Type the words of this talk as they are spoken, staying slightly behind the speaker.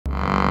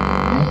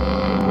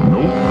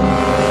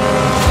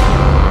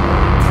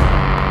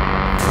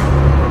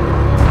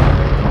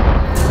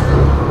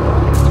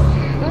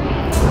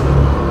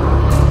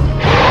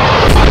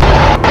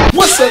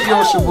up,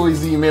 yo? It's your boy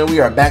Z, man. We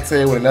are back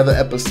today with another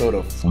episode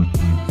of Freaky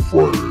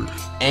Friday.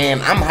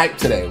 And I'm hyped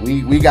today.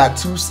 We got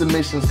 2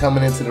 submissions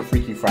coming into the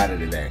Freaky Friday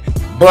today.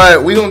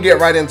 But we gonna get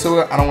right into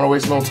it. I don't wanna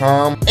waste no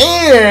time.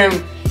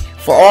 And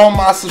for all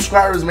my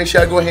subscribers, make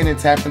sure I go ahead and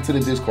tap into the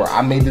Discord.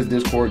 I made this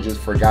Discord,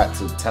 just forgot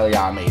to tell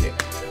y'all I made it.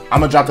 I'm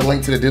gonna drop the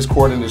link to the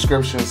Discord in the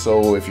description.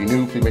 So if you're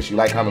new, please make sure you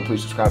like, comment,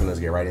 please subscribe, and let's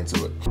get right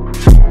into it.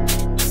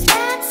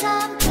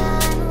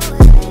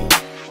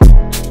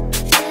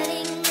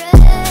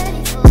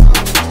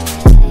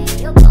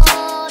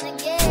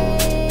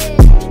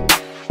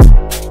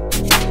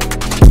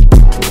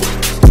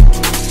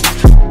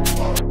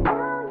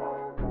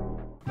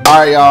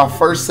 Alright, y'all,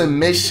 first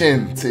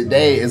submission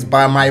today is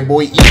by my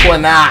boy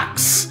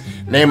Equinox.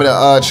 Name of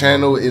the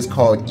channel is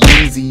called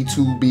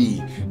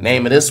Easy2B.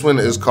 Name of this one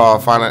is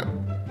called fnaf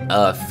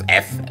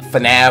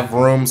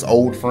Rooms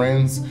Old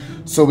Friends.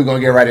 So we're gonna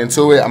get right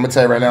into it. I'm gonna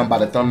tell you right now by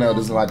the thumbnail,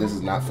 this is why this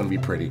is not gonna be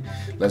pretty.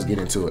 Let's get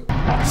into it.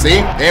 See?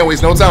 They ain't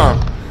waste no time.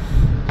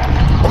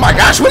 Oh my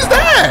gosh, what is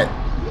that?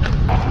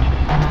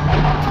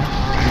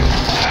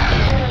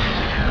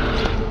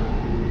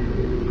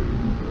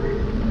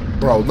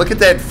 Bro, look at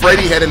that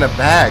Freddy head in the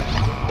back.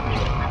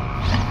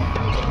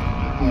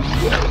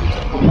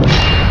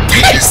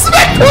 He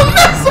smacked him.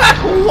 That's like,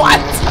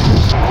 what?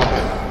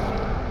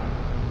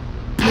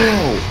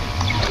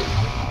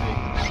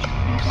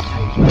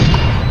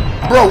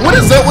 Bro, what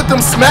is up with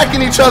them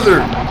smacking each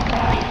other?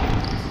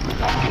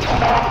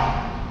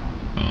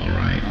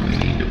 Alright, we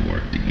need to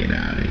work to get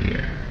out of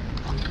here.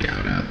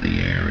 Scout out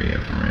the area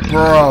for any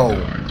Bro,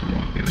 guards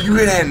walking do you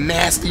hear that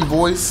nasty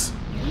voice?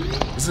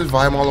 Is his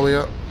volume all the way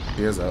up?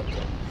 Here's up.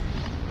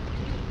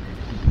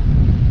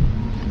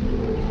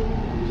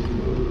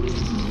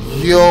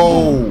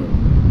 Yo.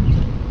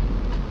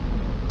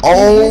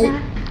 Oh.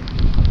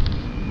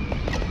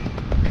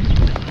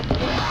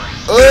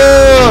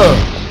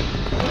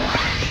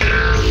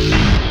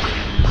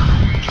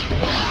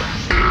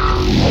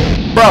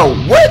 Bro,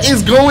 what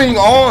is going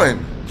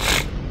on?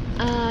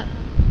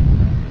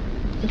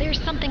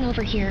 There's something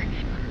over here.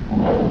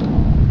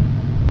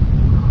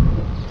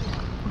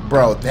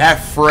 Bro, that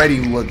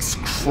Freddy looks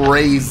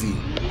crazy.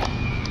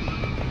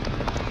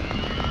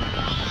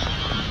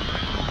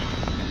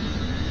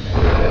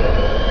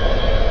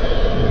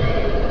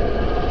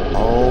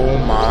 Oh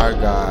my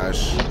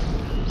gosh.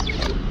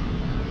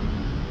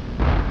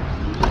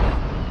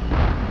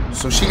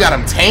 So she got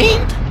him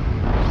tamed?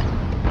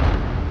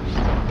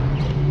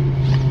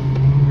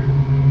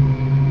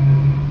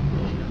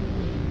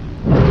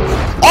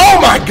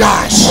 Oh my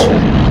gosh.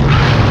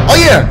 Oh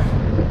yeah.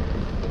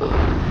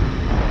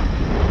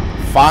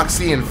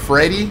 Foxy and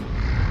Freddy.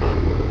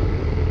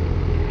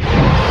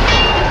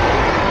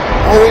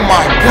 Oh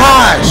my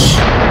gosh.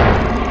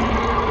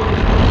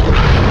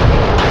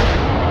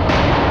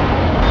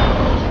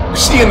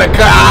 She in the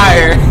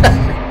car.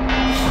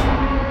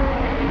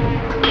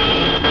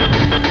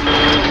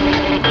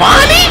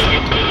 Bonnie?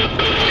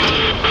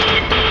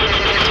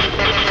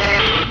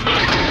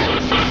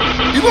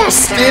 You gonna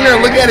stand there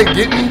and look at it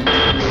get me?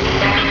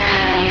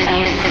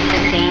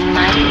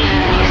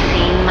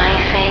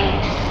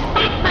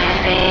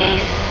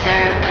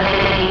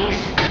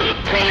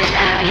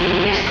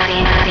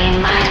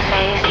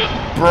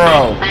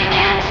 Bro. I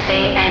can't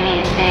say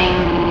anything.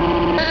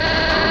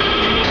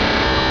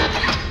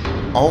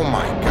 Oh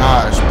my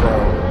gosh, bro.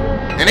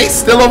 And they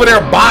still over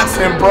there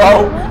boxing,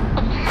 bro.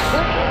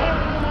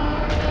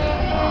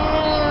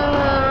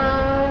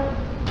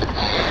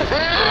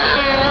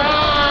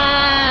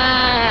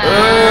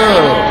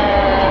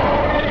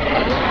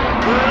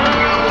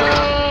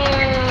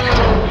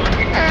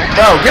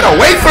 Bro, get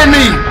away from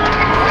me.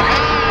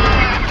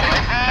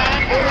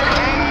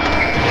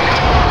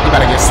 You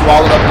gotta get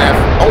swallowed up in that.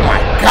 Oh my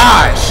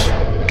gosh.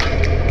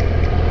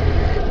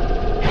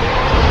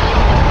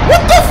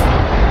 What the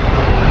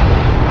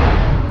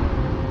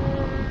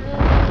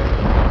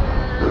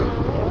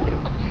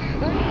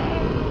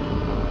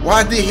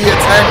Why did he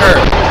attack her?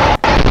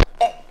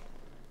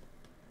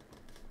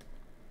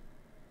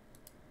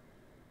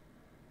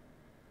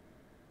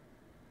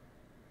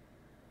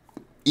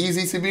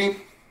 Easy to be.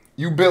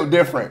 You built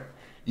different.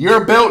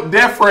 You're built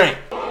different.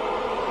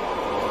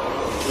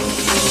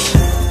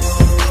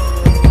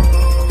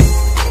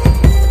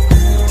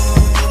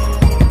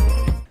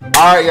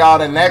 Alright, y'all,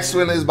 the next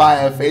one is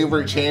by a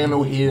favorite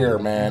channel here,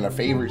 man. A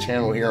favorite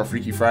channel here on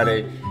Freaky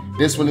Friday.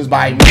 This one is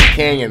by Meat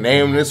Canyon.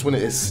 Name of this one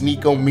is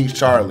Sneako Meets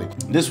Charlie.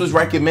 This was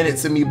recommended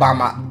to me by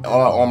my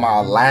on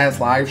my last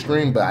live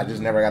stream, but I just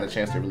never got a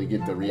chance to really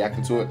get to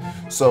reacting to it.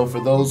 So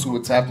for those who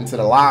would tap into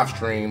the live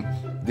stream,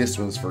 this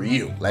one's for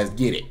you. Let's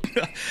get it.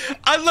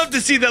 I'd love to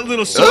see that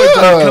little soy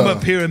boy come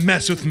up here and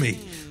mess with me.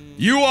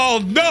 You all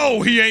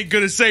know he ain't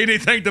gonna say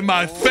anything to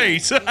my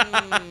face.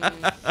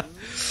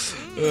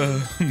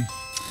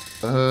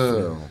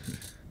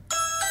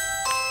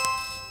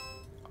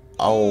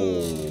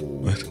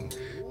 Oh.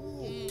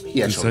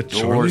 He at your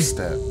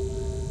doorstep.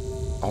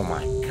 Oh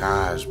my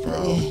gosh,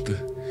 bro.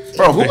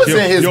 Bro, who was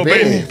in his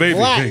bed?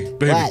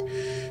 Baby.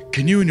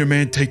 Can you and your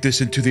man take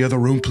this into the other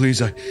room,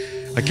 please?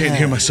 I can't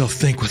hear myself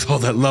think with all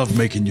that love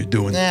making you're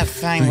doing. Yeah,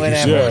 fine, Thank you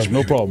whatever. so Yeah, much, no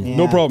baby. problem. Yeah.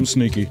 No problem,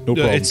 Sneaky. No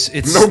problem. It's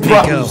No Sneeko.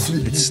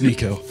 problem. It's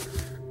Sneeko.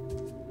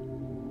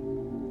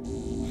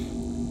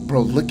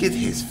 Bro, look at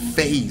his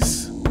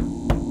face.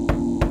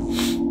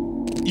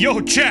 Yo,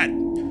 chat.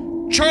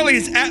 Charlie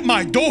is at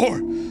my door.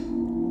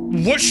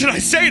 What should I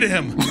say to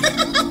him?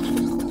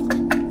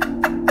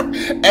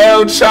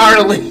 L.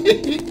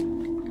 Charlie.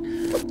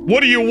 What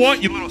do you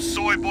want, you little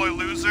soy boy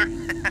loser?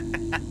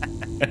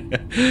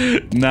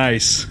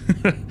 Nice.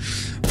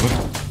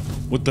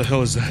 What the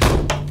hell is that?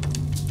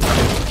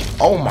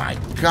 Oh my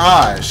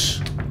gosh.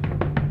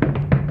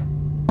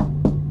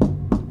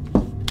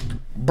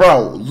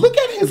 Bro, look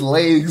at his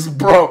legs,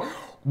 bro.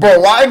 Bro,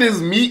 why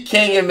does Meat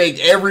Canyon make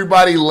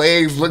everybody's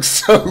legs look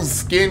so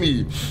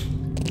skinny?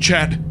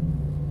 Chad.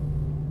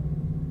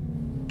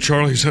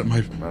 Charlie's at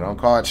my... Bro, don't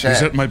call it Chad.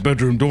 He's at my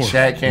bedroom door.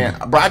 Chad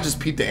can't. Bro, I just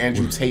peeped the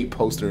Andrew Tate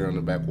poster on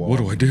the back wall. What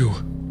do I do?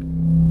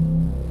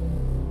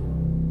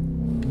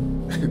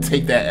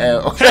 Take that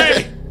L.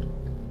 Hey!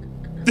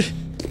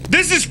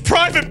 This is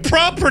private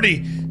property!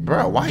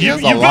 Bro, why he You- has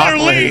a you lock better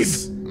on leave.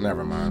 his-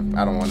 Never mind.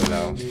 I don't want to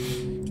know.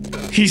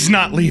 He's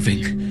not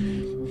leaving.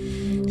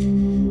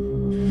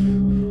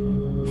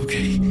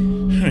 Okay.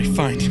 Alright,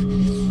 fine.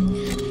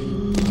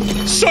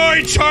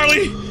 Sorry,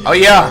 Charlie! Oh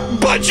yeah.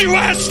 But you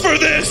asked for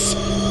this!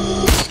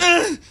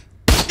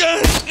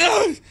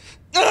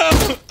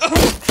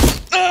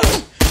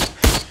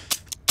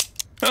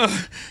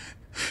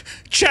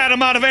 Chad,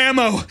 I'm out of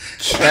ammo.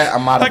 Chad,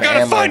 I'm out of I gotta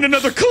ammo. find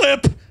another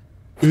clip.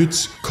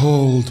 It's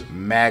called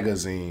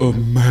Magazine. a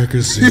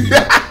magazine.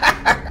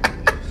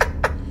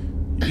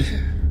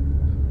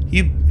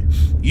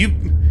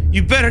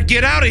 You better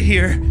get out of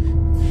here.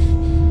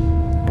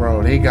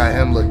 Bro, they got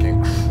him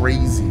looking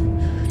crazy.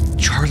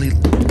 Charlie,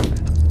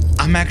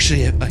 I'm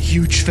actually a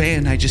huge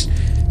fan.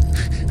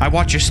 I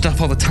watch your stuff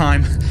all the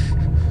time.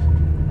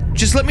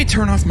 Just let me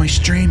turn off my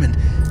stream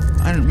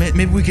and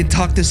maybe we can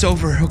talk this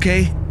over,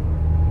 okay?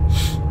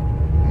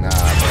 Nah,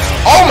 bro.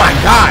 Oh my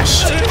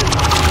gosh!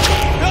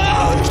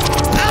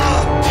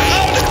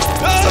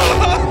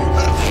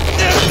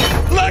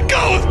 Let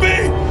go of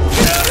me!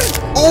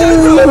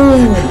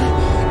 Ooh!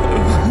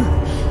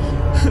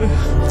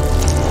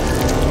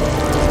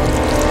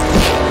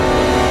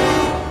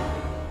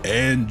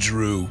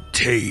 Andrew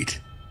Tate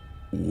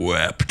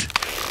wept.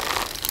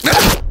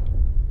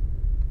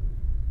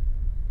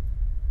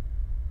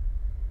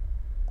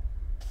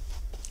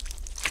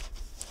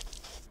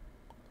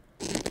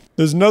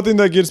 There's nothing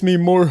that gets me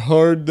more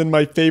hard than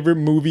my favorite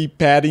movie,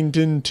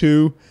 Paddington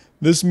 2.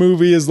 This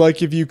movie is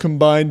like if you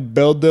combined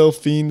Belle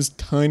Delphine's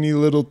tiny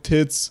little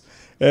tits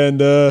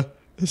and,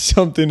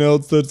 something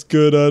else that's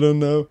good, I don't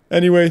know.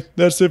 Anyway,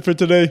 that's it for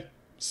today.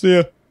 See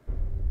ya.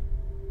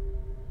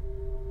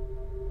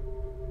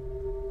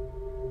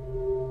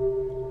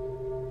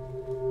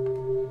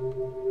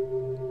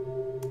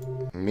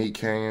 Meat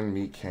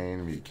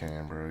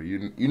Canyon, bro.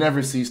 You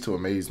never cease to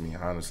amaze me,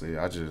 honestly.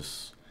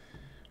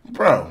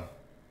 Bro.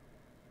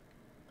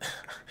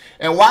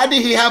 And why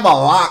did he have a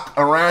lock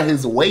around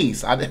his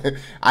waist? I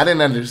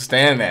didn't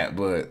understand that,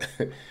 but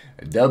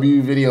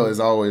W video is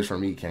always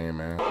from Meat Canyon,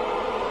 man.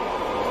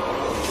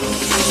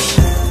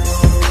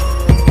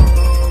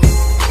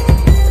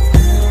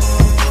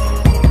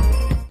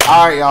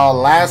 Alright, y'all,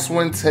 last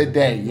one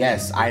today.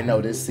 Yes, I know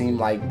this seemed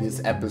like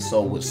this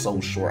episode was so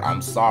short.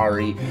 I'm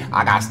sorry.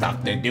 I got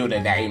stuff to do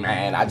today,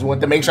 man. I just want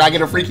to make sure I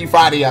get a Freaky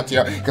Friday out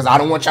here, because I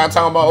don't want y'all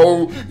talking about,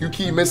 oh, you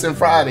keep missing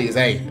Fridays.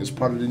 Hey, it's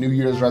part of the New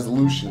Year's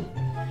resolution.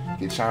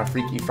 Get y'all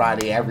Freaky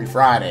Friday every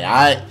Friday,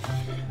 alright?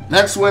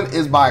 Next one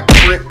is by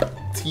Crypt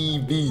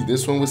TV.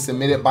 This one was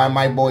submitted by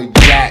my boy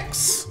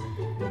Jax.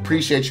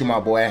 Appreciate you, my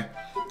boy.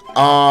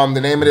 The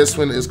name of this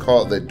one is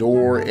called The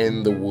Door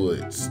in the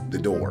Woods. The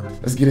Door.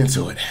 Let's get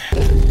into it.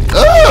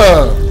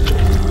 Ugh!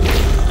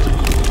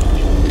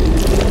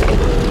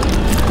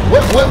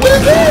 What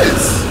is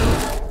this?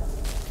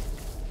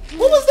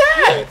 What was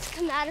that?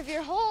 Come out of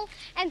your hole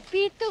and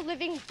beat the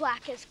living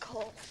black as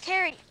coal.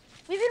 Carrie,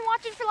 we've been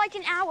watching for like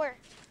an hour.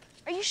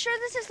 Are you sure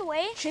this is the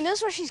way? She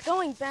knows where she's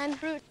going, Ben.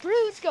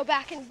 Brutes, go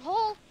back in the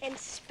hole and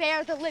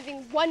spare the living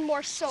one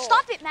more soul.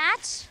 Stop it,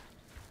 Mats.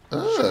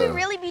 Should we Ugh.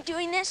 really be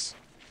doing this?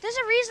 There's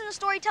a reason the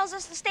story tells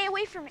us to stay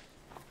away from it,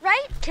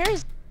 right?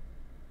 Carrie's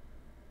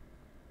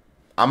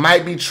I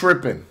might be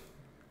tripping,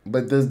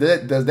 but does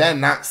that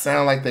not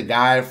sound like the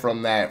guy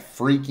from that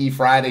Freaky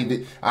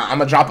Friday? I'm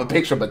gonna drop a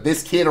picture, but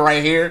this kid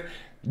right here,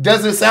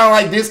 does it sound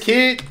like this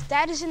kid?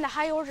 dad is in the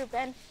high order,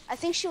 Ben. I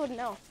think she would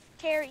know.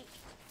 Carrie.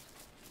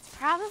 It's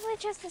probably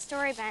just the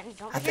story, Ben.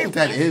 Don't I think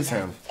that is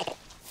him.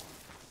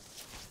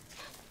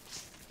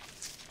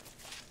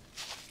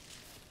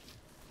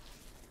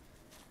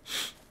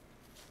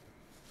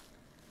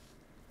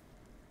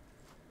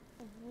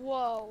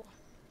 Whoa.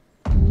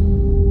 Oh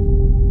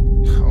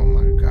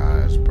my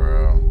gosh,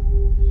 bro.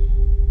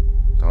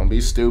 Don't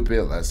be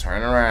stupid. Let's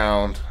turn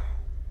around.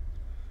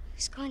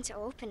 Who's going to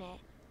open it?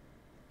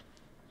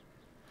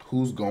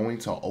 Who's going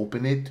to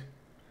open it?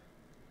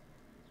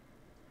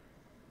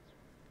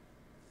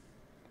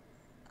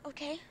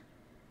 Okay.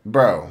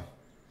 Bro.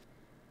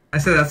 I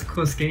said that's a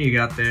cool skin you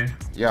got there.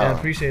 Yo, Yeah, I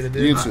appreciate it,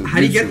 dude. YouTube. How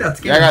do you get that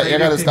skin? You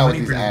gotta start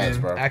with these ads,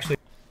 bro. Actually,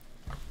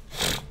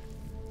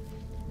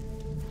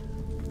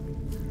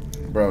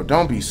 Bro,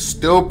 don't be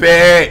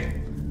stupid.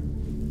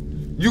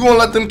 You gonna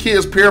let them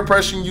kids peer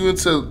pressuring you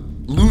into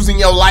losing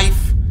your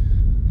life?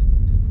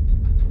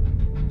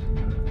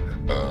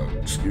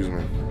 Excuse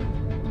me.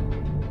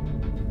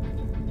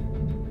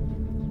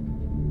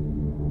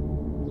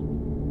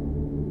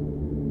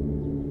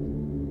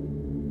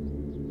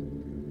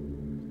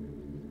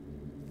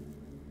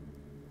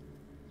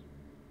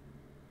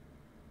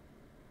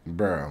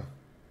 Bro.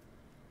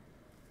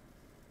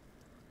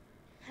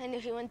 I knew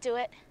he wouldn't do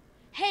it.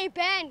 Hey,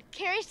 Ben,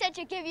 Carrie said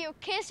to give you a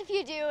kiss if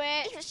you do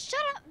it. Shut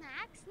up,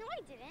 Max. No,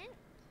 I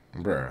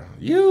didn't. Bro,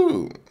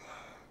 you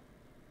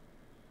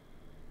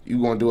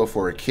gonna do it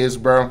for a kiss,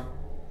 bro?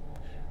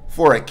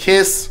 For a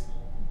kiss?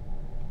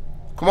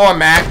 Come on,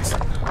 Max. Oh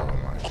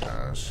my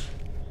gosh.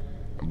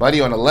 My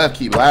buddy on the left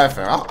keep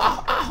laughing.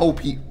 I hope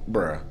he,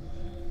 bro.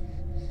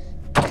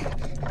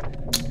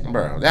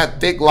 Bro, that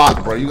thick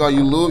lock, bro. You gonna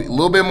use a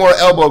little bit more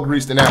elbow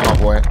grease than that, my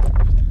boy.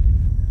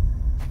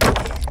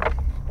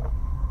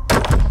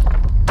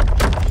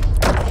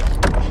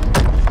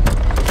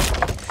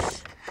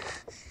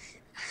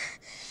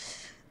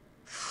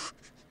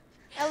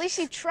 At least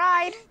he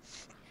tried.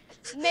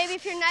 Maybe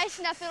if you're nice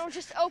enough, it'll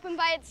just open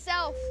by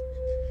itself.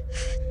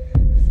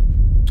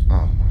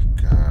 Oh my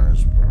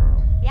gosh,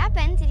 bro. Yeah,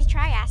 Ben, did you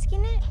try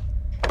asking it?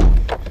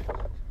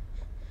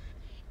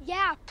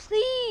 Yeah,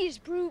 please,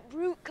 Brute,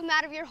 come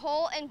out of your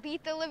hole and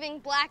beat the living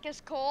black as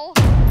coal.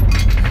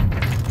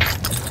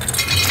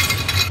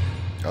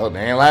 Oh, they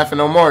ain't laughing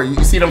no more.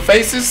 You see them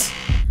faces?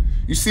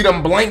 You see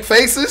them blank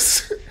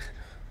faces?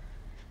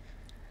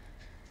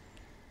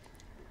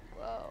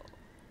 Whoa.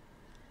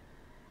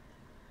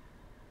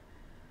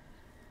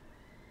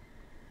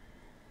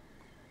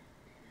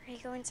 Are you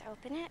going to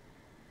open it?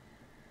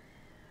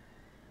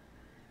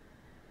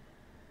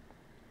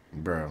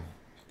 Bro,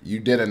 you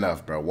did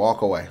enough, bro.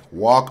 Walk away.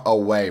 Walk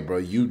away, bro.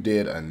 You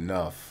did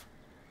enough.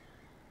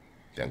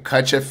 Then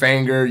cut your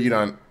finger. You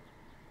done.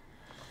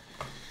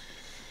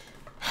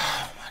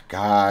 Oh my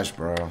gosh,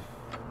 bro.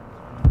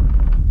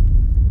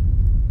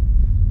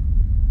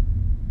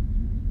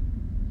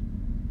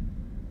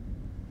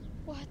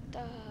 What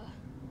the?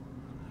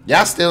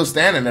 Y'all still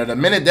standing there. The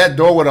minute that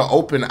door would have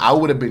opened, I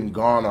would have been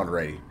gone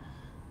already.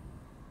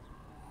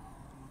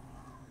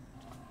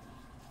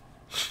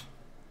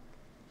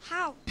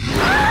 How?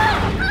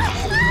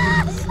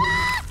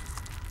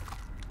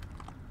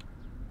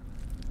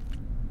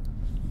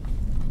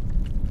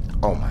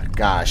 Oh my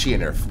gosh, she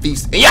in there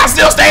feasting. And y'all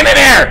still standing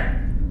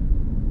there!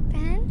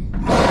 Ben?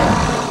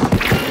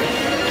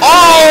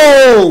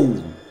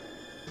 Oh!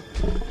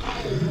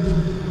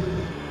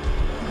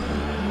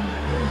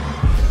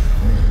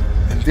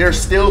 And they're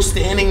still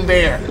standing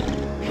there.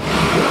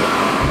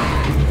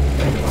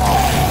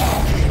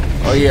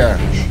 Oh yeah,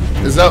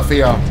 it's up for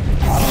y'all.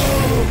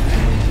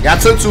 Y'all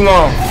took too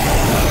long.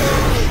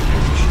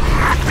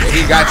 Yeah,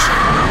 he got you.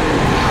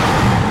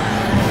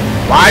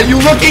 Why are you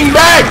looking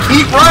back?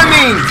 Keep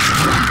running.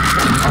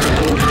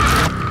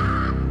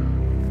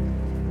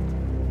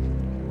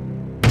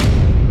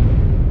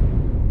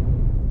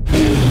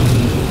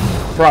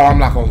 Bro, I'm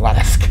not gonna lie,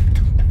 that's good.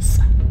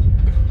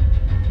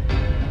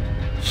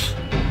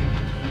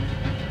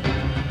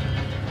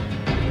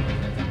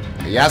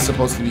 Y'all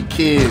supposed to be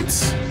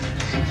kids.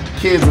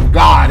 Kids of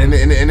God. And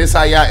this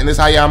how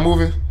y'all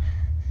moving?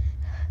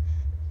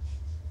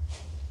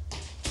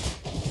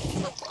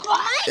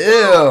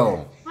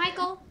 Ew.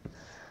 Michael,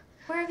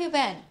 where have you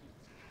been?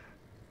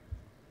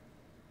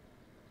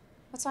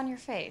 What's on your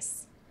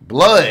face?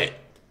 Blood.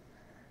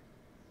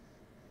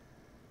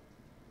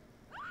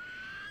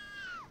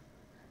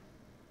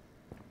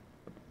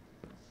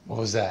 what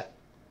was that?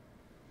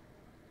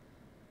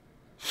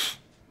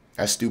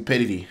 That's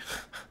stupidity.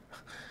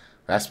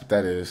 That's what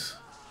that is.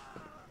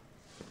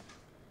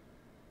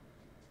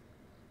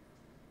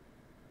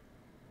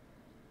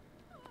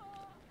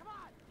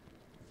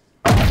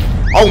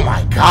 Oh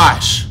my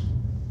gosh.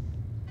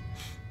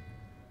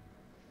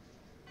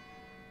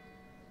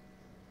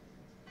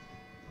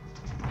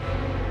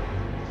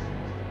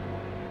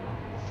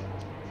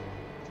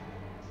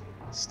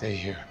 Stay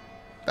here.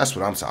 That's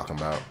what I'm talking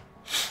about.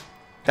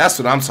 That's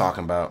what I'm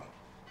talking about.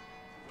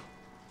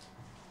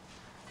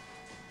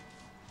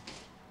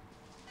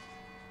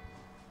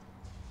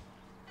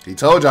 He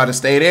told y'all to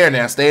stay there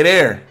now. Stay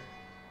there.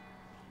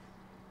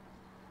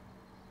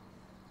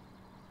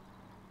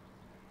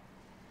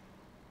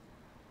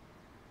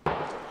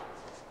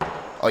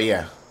 Oh,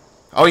 yeah.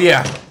 Oh,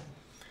 yeah.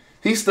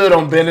 He stood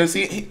on business.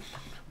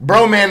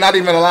 Bro, man, not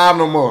even alive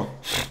no more.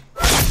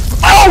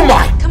 Oh,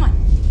 my. Come on.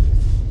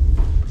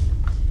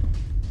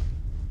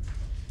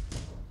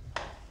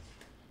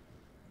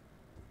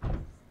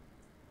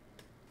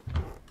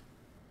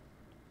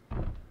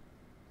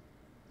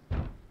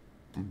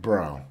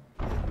 Bro.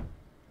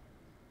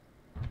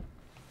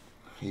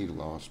 He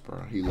lost,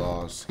 bro. He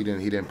lost. He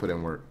didn't put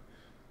in work.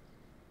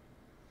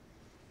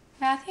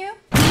 Matthew?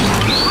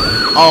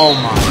 Oh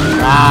my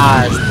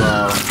gosh,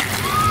 bro.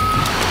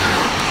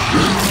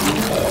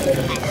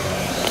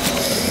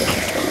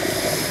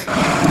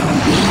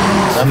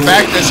 The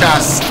fact that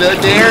y'all stood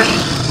there.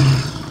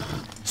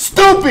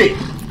 Stupid!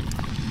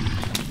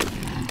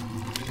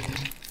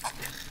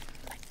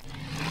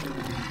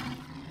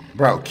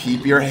 Bro,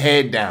 keep your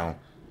head down.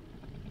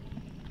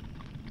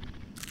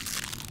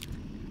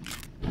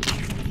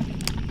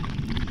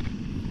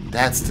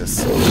 That's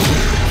disgusting.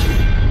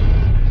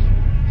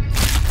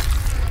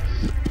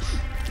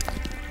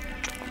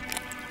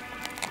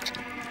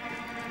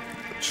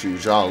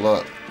 Choose y'all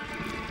up.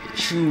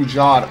 Choose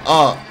y'all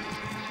up.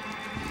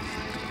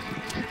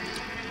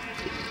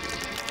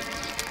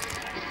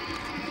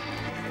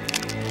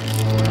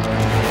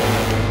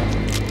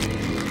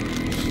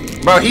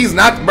 Bro, he's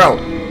not, bro.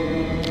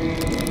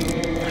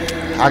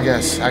 I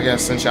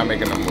guess since y'all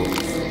making a move,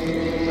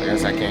 I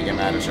guess I can't get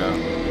mad at y'all.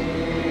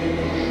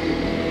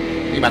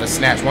 He about to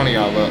snatch one of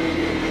y'all up.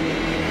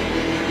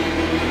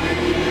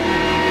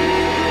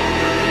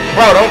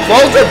 Bro, don't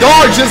close the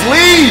door, just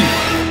leave.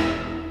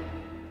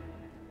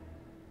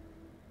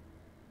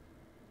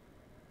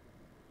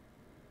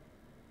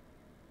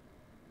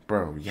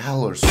 Bro,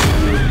 y'all are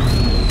stupid.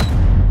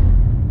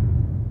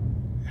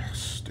 You're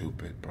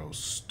stupid, bro.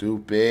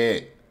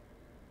 Stupid.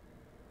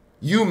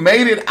 You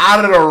made it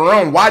out of the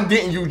room. Why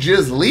didn't you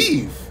just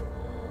leave?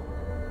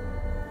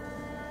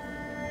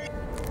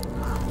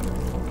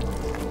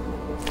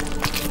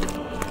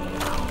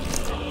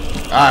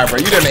 Alright, bro.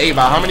 You done ate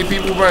by how many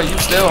people, bro? You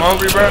still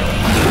hungry, bro?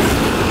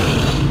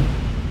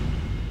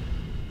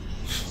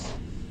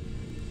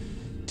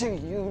 Do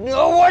you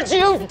know what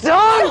you've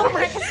done?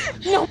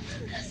 No.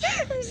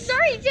 I'm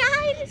sorry,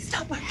 Dad.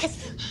 Stop,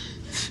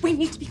 Marcus. We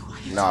need to be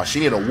quiet. Nah, she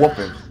need a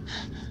whooping.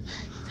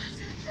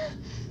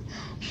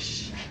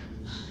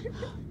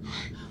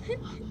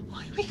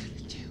 What are we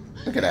gonna do?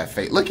 Look at that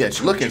face. Look at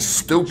you. Looking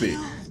stupid.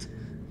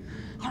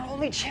 Our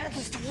only chance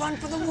is to run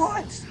for the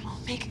woods. I'll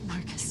make it,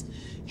 Marcus.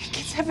 It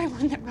gets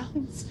everyone that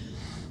runs.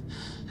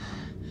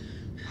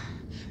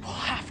 We'll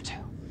have to.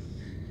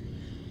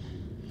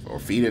 Or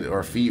feed it,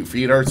 or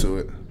feed her to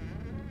it.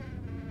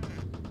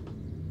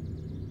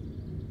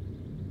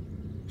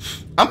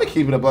 I'm gonna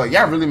keep it a buck.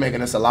 Y'all really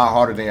making this a lot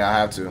harder than y'all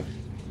have to.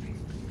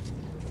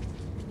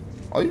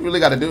 All you really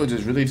gotta do is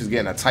just get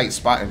in a tight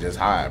spot and just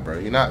hide, bro.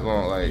 You're not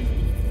gonna like.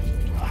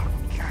 Oh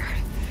God!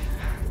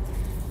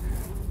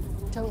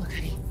 Don't look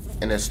at me.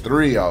 And there's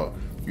 3 y'all.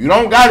 You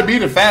don't gotta be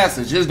the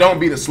fastest, just don't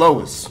be the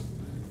slowest.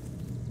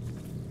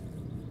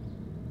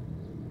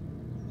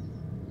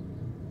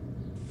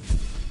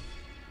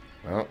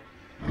 Well.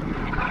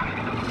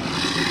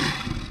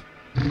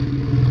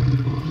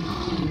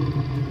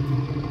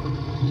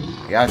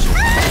 Got you.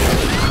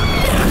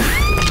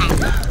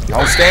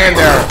 Don't stand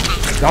there.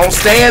 Don't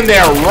stand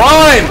there.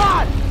 Run!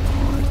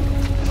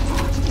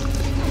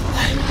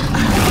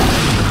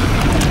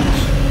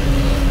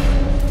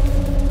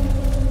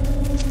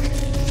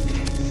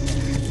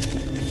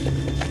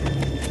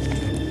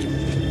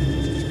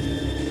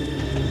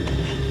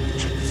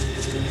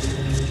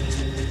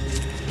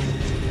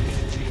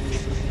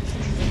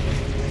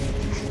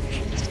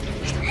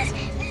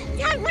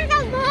 Dad, what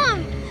about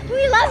Mom?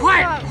 We love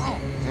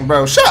Mom.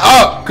 Bro, shut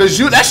up! Cause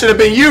that should have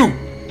been you.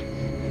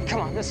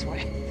 Come on, this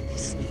way.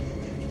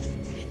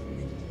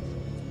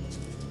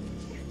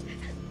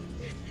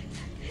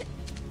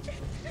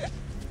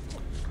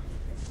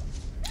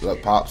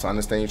 Look, Pops, I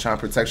understand you're trying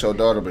to protect your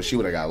daughter, but she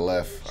would have got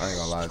left. I ain't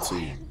gonna lie to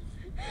you.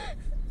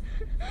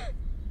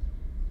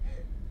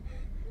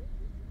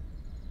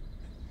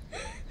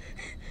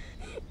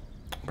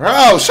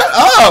 Bro, shut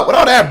up! With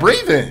all that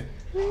breathing.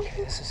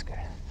 Okay, this is good.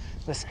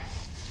 Listen,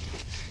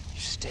 you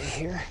stay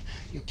here.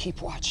 You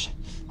keep watch.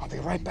 I'll be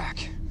right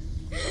back.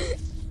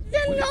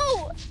 Then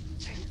no.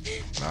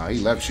 Nah, he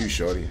left you,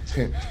 shorty.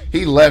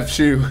 He left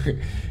you.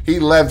 He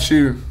left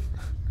you.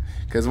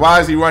 Cause why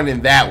is he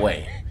running that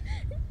way?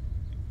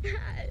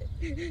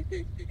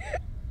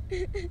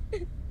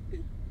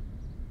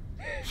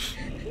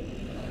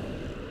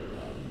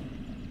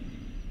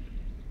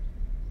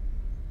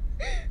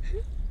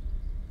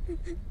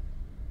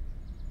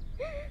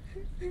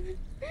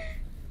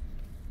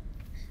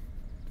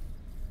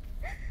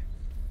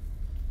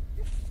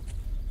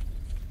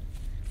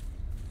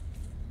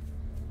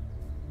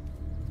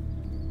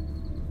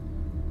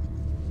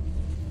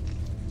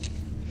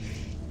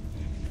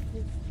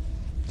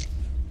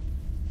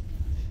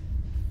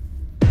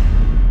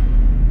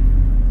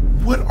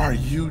 What are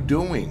you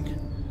doing?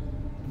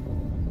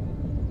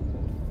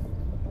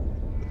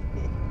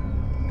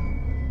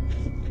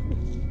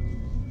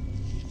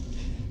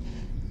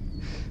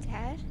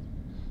 Dad?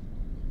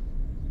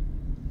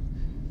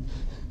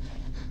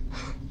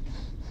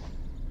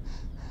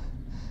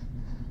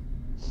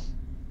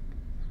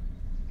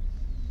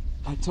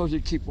 I told you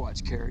to keep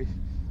watch, Carrie.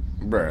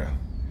 Bruh.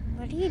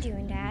 What are you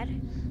doing, Dad?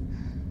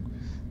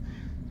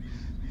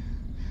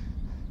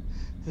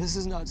 This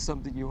is not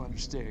something you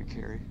understand,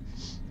 Carrie.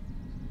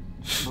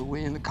 But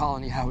we in the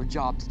colony have a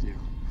job to do.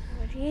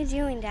 What are you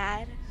doing,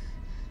 Dad?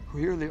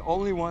 We are the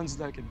only ones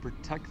that can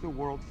protect the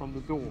world from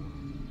the duel.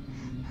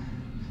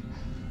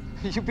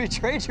 You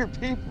betrayed your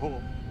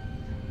people.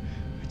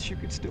 But you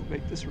could still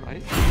make this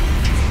right.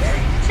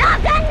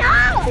 Stop it,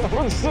 no!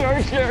 I'm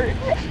sorry, Jerry.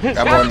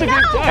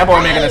 That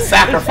boy making a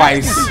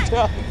sacrifice.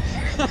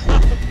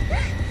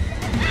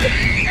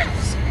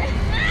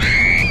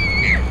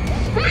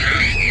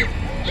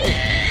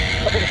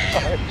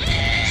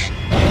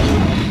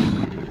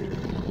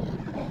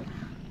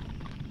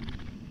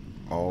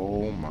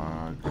 Oh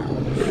my gosh.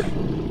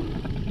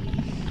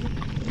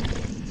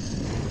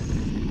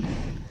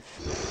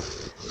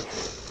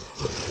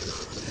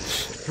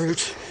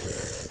 Brute.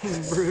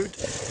 Brute.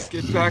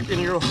 Get back in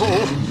your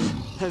hole.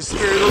 And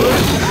scare the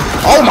living.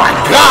 Oh my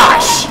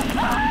gosh!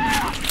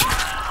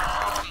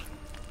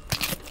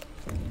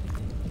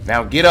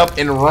 Now get up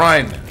and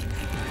run.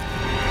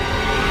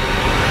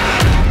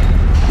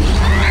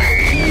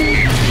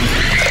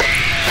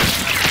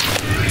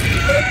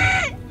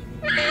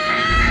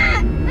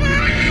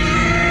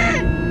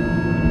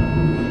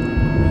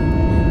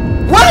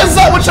 What is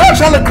up with y'all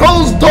trying to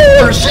close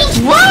doors? She's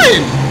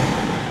running!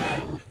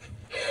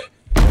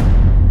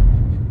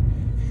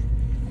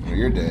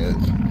 You're dead.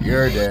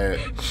 You're dead.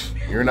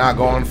 You're not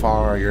going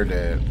far. You're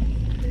dead.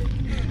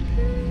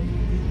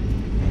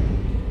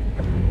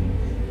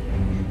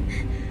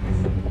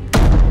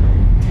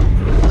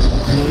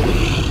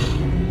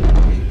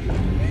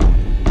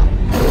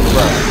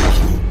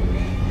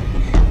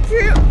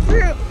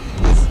 Fruit.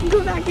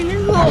 Go back in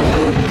his hole.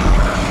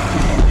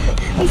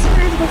 I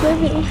spread the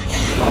living.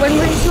 When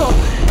my soul.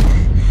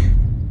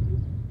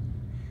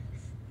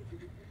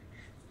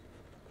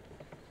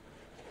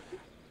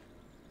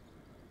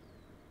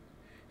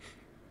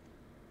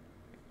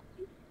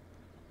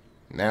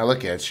 Now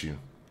look at you.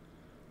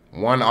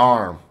 One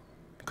arm.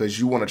 Because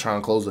you want to try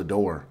and close the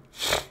door.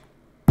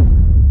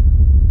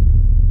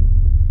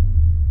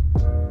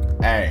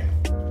 Hey.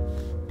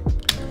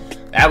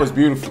 That was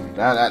beautiful.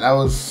 That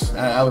was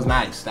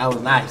nice. That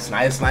was nice.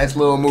 Nice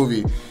little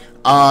movie.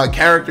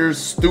 Characters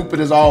stupid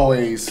as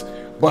always,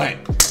 but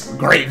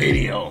great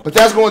video. But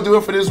that's going to do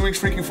it for this week's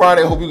Freaky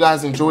Friday. Hope you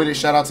guys enjoyed it.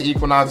 Shout out to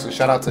Equinox and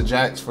shout out to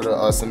Jax for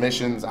the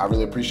submissions. I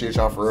really appreciate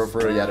y'all for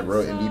real. Y'all the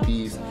real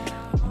MVPs.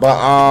 But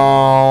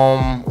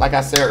like I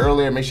said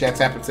earlier, make sure you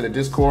tap into the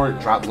Discord.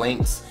 Drop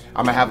links.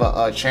 I'm gonna have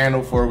a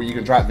channel for where you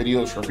can drop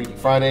videos for Freaky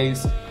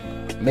Fridays.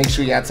 Make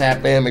sure y'all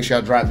tap in. Make sure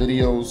y'all drop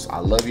videos. I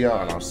love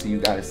y'all, and I'll see you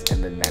guys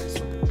in the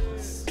next one.